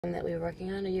that we were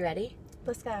working on. Are you ready?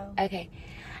 Let's go. Okay.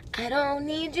 I don't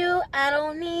need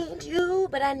you,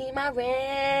 but I need my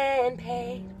rent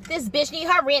paid. This bitch need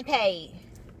her rent paid.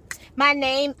 My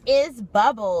name is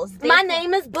Bubbles. My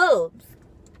name is Boobs.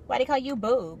 Why they call you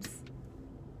Boobs?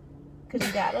 Because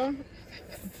you got them?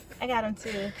 I got them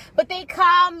too. But they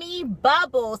call me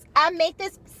Bubbles. I make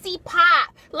this pussy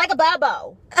pop like a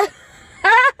bubble.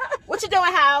 What you doing,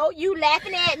 hoe? You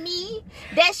laughing at me?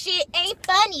 That shit ain't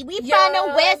funny. We from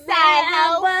the west side,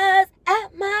 hoe. I was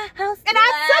at my house and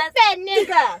I took that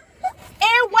nigga.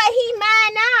 And what he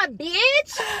mine now,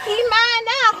 bitch? He mine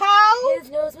now, hoe. His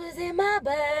nose was in my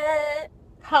butt.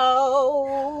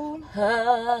 Ho.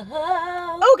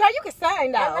 Ho. Oh, girl, you can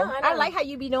sing, though. I know. I like how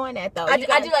you be doing that, though. I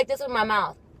do like this with my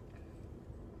mouth.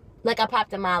 Like I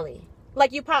popped a molly.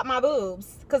 Like you pop my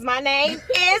boobs. Because my name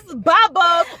is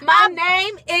Bubbles. My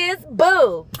name is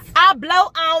Boobs. I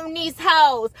blow on these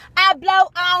hoes. I blow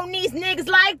on these niggas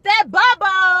like that.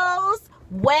 Bubbles.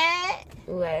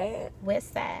 Wet.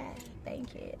 West side.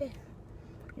 Thank you. You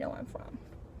know where I'm from.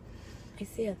 I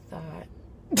see a thought.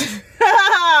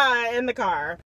 In the car.